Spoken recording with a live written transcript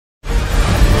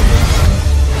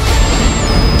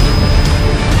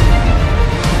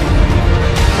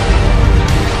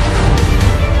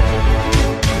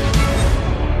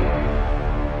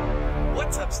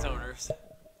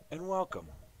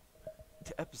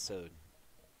episode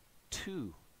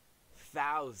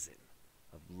 2000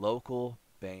 of Local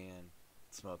Band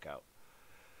Smokeout.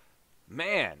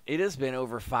 Man, it has been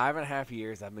over 5.5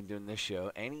 years I've been doing this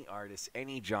show. Any artist,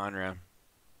 any genre.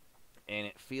 And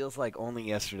it feels like only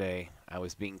yesterday I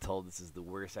was being told this is the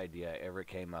worst idea I ever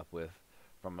came up with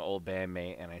from an old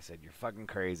bandmate. And I said, you're fucking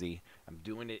crazy. I'm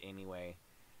doing it anyway.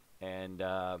 And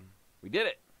we did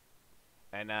it.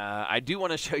 And I do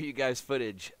want to show you guys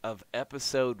footage of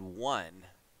episode 1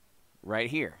 right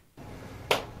here.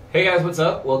 Hey guys, what's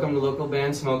up? Welcome to Local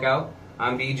Band Smokeout.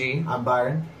 I'm BG. I'm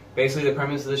Byron. Basically, the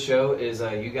premise of the show is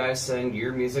you guys send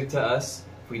your music to us.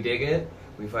 If we dig it,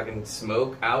 we fucking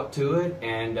smoke out to it,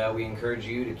 and we encourage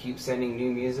you to keep sending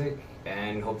new music,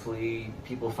 and hopefully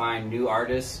people find new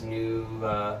artists, new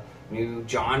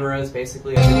genres,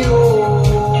 basically.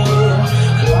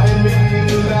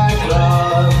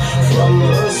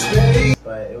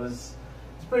 But it's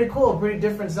pretty cool, pretty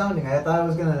different sounding. I thought it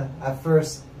was gonna at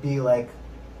first be like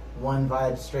one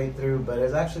vibe straight through, but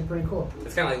it's actually pretty cool.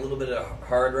 It's kind of like a little bit of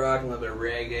hard rock, and a little bit of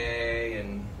reggae,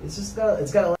 and It's got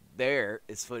a There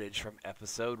is footage from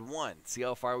episode 1. See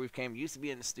how far we've came? Used to be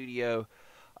in the studio.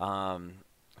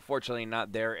 Fortunately,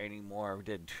 not there anymore. We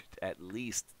did at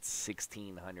least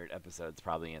 1,600 episodes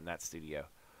probably in that studio.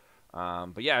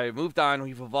 But yeah, we moved on.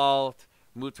 We've evolved.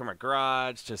 Moved from our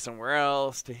garage to somewhere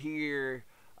else to here.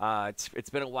 It's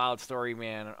been a wild story,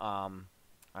 man.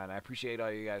 And I appreciate all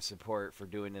you guys' support for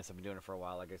doing this. I've been doing it for a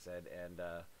while, like I said. And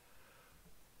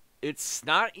it's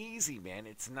not easy, man.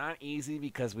 It's not easy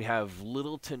because we have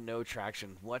little to no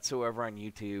traction whatsoever on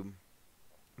YouTube.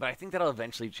 But I think that'll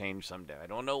eventually change someday. I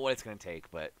don't know what it's going to take,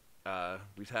 but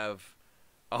we have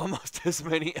almost as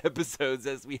many episodes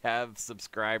as we have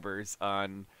subscribers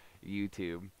on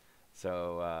YouTube.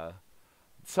 So,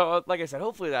 like I said,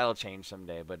 hopefully that'll change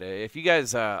someday. But if you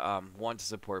guys want to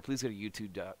support, please go to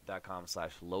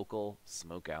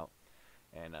youtube.com/localsmokeout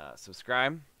and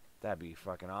subscribe. That'd be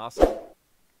fucking awesome.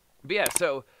 But yeah,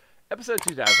 so episode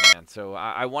 2000, man. So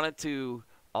I wanted to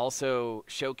also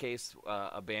showcase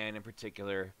a band in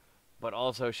particular, but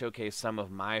also showcase some of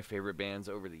my favorite bands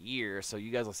over the years. So you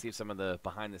guys will see some of the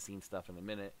behind-the-scenes stuff in a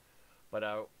minute. But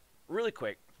really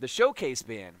quick, the showcase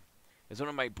band is one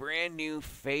of my brand new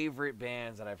favorite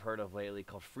bands that I've heard of lately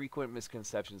called Frequent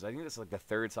Misconceptions. I think this is like the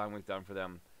 3rd song we've done for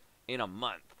them in a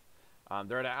month.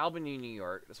 They're at Albany, New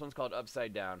York. This one's called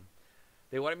Upside Down.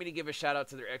 They wanted me to give a shout-out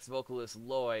to their ex-vocalist,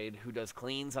 Lloyd, who does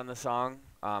cleans on the song.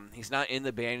 He's not in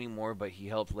the band anymore, but he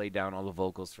helped lay down all the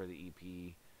vocals for the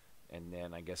EP and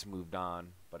then, I guess, moved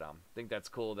on. But I think that's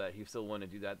cool that he still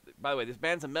wanted to do that. By the way, this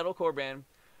band's a metalcore band.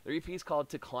 Their EP is called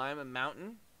To Climb a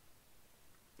Mountain.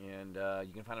 And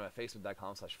you can find them at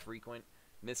facebook.com/frequent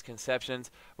misconceptions.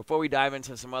 Before we dive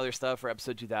into some other stuff for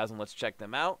episode 2000, let's check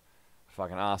them out.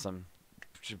 Fucking awesome.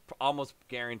 Should almost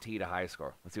guaranteed a high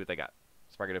score. Let's see what they got.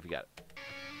 Spark it if you got it.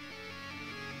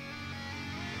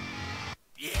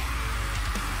 Yeah!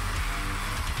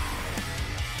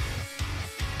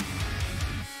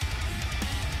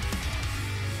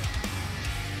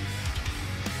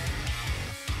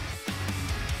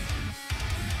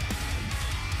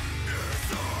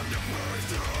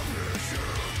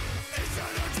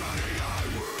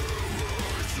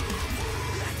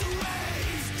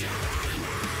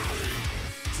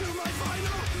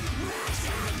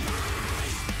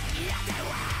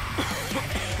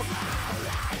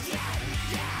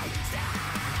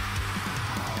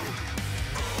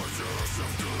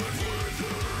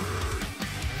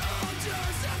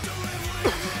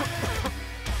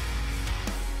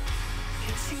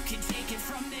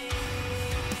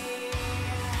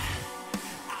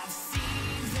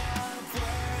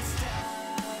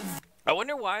 I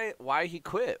wonder why he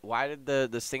quit. Why did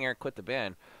the singer quit the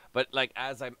band? But like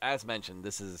as mentioned,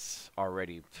 this is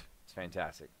already it's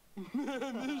fantastic.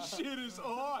 This shit is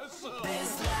awesome.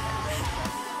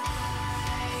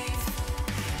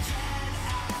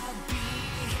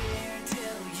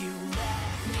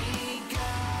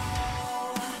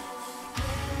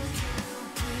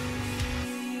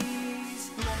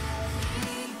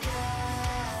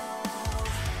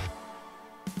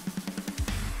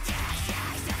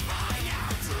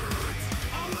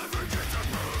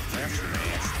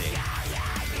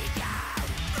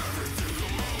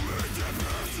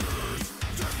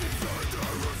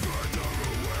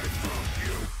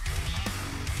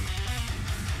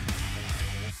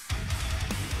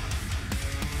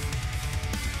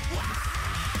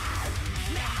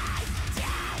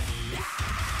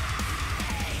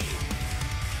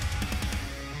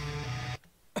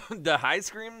 The high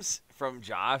screams from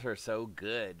Josh are so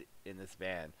good in this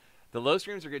band. The low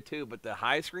screams are good too, but the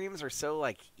high screams are so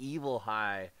like evil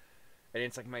high. And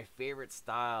it's like my favorite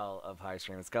style of high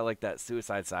scream. It's got like that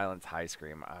Suicide Silence high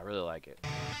scream. I really like it.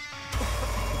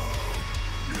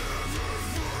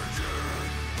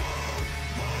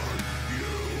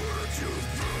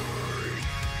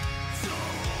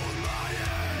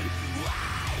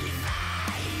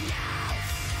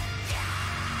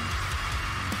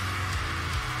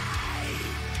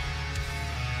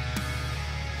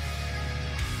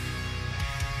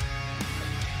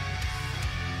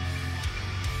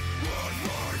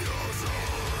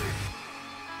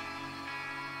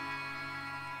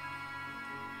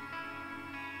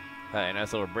 Hey,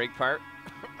 nice little break part.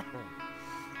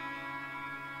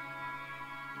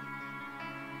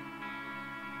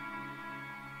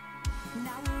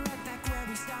 Now we're right back where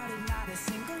we started, not a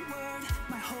single word.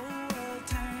 My whole world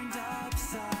turned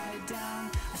upside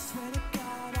down. I swear to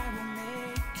God, I will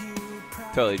make you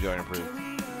proud. Totally join approved.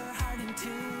 Carry your heart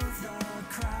into the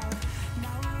crowd.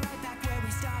 Now we're right back where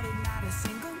we started, not a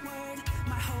single word.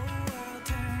 My whole world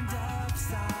turned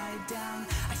upside down.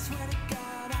 I swear to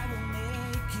God, I will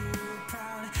make you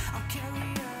proud. I'll carry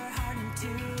your heart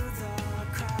into the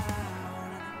crowd.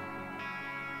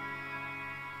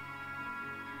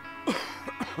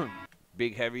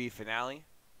 Big heavy finale.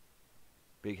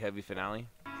 Big heavy finale.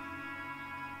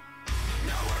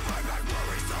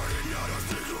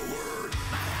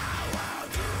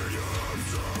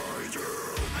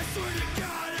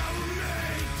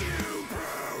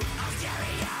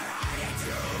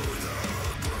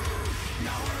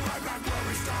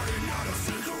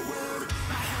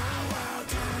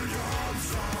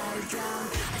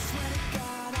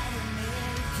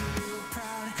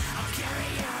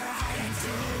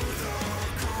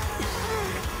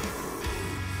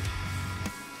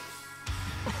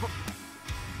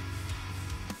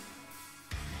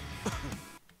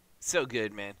 So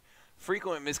good, man.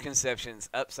 Frequent Misconceptions,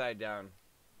 Upside Down.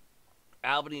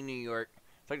 Albany, New York.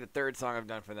 It's like the third song I've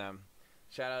done for them.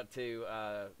 Shout out to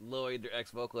Lloyd, their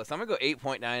ex-vocalist. I'm going to go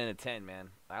 8.9 out of 10,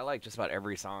 man. I like just about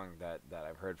every song that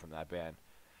I've heard from that band.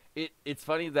 It's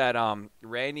funny that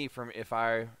Randy from If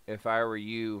I Were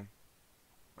You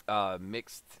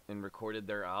mixed and recorded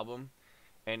their album.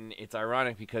 And it's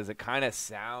ironic because it kind of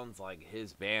sounds like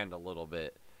his band a little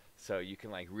bit. So you can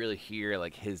like really hear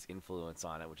like his influence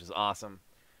on it, which is awesome.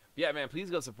 But yeah, man, please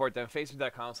go support them.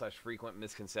 Facebook.com/frequent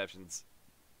misconceptions.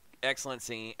 Excellent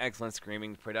singing, excellent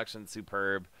screaming, production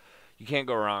superb. You can't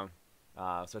go wrong.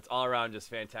 So it's all around just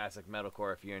fantastic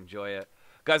metalcore if you enjoy it.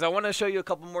 Guys, I want to show you a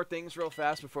couple more things real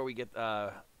fast before we get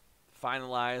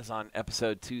finalized on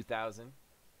episode 2000.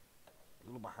 A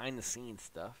little behind the scenes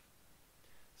stuff.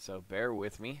 So bear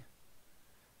with me.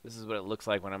 This is what it looks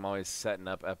like when I'm always setting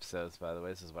up episodes, by the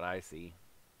way. This is what I see.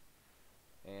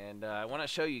 And I want to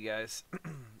show you guys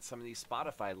some of these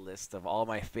Spotify lists of all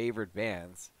my favorite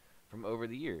bands from over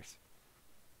the years.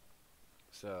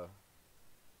 So,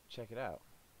 check it out.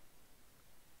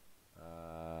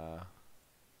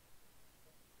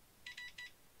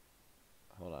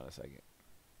 Hold on a second.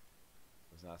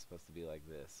 It was not supposed to be like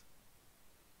this.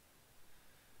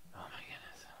 Oh my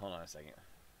goodness. Hold on a second.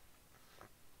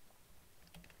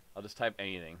 I'll just type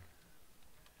anything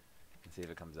and see if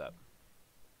it comes up.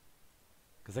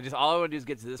 Because all I want to do is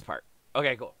get to this part.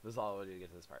 Okay, cool. This is all I want to do to get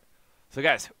to this part. So,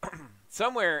 guys,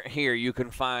 somewhere here you can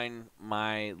find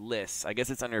my list. I guess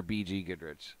it's under BG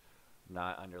Goodrich,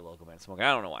 not under Local Band Smoke.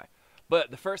 I don't know why.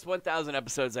 But the first 1,000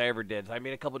 episodes I ever did, I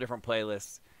made a couple different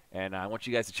playlists, and I want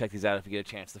you guys to check these out if you get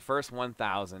a chance. The first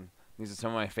 1,000, these are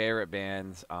some of my favorite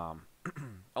bands.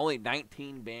 Only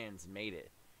 19 bands made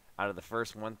it out of the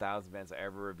first 1,000 bands I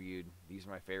ever reviewed. These are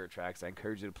my favorite tracks. I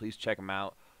encourage you to please check them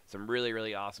out. Some really,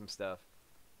 really awesome stuff.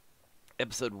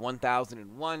 Episode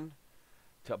 1001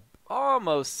 to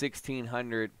almost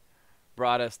 1,600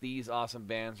 brought us these awesome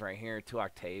bands right here. To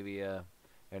Octavia,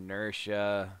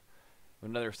 Inertia,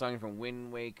 another song from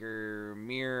Wind Waker,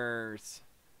 Mirrors,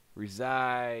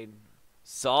 Reside,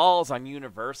 Saul's on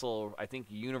Universal. I think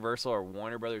Universal or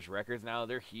Warner Brothers Records now.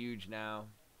 They're huge now.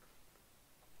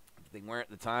 They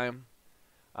weren't at the time.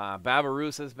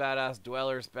 Babaroosa's badass.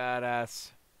 Dweller's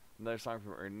badass. Another song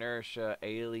from Inertia.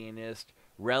 Alienist.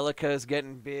 Relica's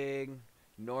getting big.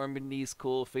 Normandy's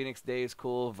cool. Phoenix Day's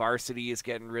cool. Varsity is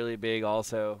getting really big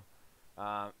also.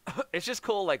 It's just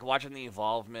cool like watching the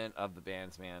evolvement of the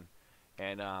bands, man.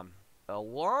 And a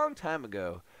long time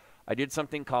ago, I did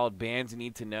something called Bands You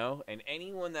Need to Know. And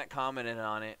anyone that commented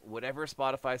on it, whatever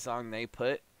Spotify song they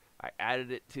put, I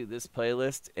added it to this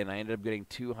playlist, and I ended up getting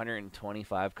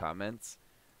 225 comments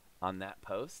on that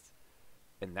post.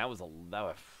 And that was I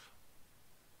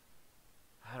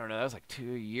don't know, that was like a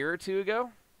year or two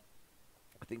ago.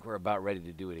 I think we're about ready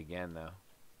to do it again, though.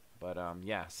 But,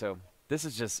 yeah, so This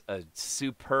is just a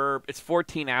superb. It's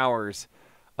 14 hours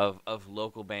of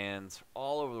local bands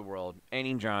all over the world,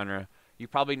 any genre.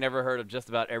 You've probably never heard of just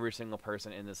about every single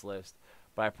person in this list,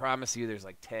 but I promise you there's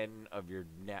like 10 of your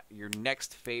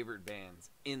next favorite bands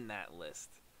in that list.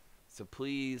 So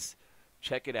please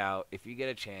check it out if you get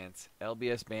a chance.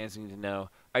 LBS Bands You Need to Know.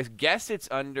 I guess it's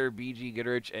under BG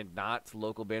Goodrich and not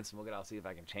local bands. Smokeout. I'll see if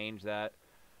I can change that.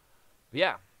 But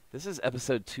yeah, this is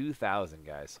episode 2000,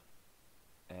 guys.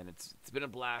 And it's been a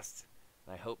blast.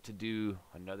 I hope to do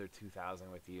another 2000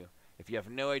 with you. If you have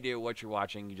no idea what you're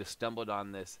watching, you just stumbled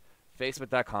on this,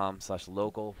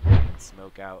 facebook.com/local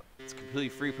Smokeout. It's completely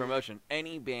free promotion.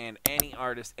 Any band, any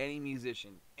artist, any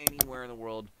musician, anywhere in the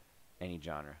world, any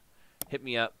genre. Hit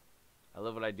me up. I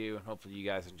love what I do, and hopefully you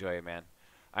guys enjoy it, man.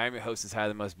 I am your host, is High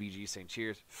the Most BG, saying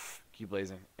cheers, keep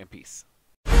blazing, and peace.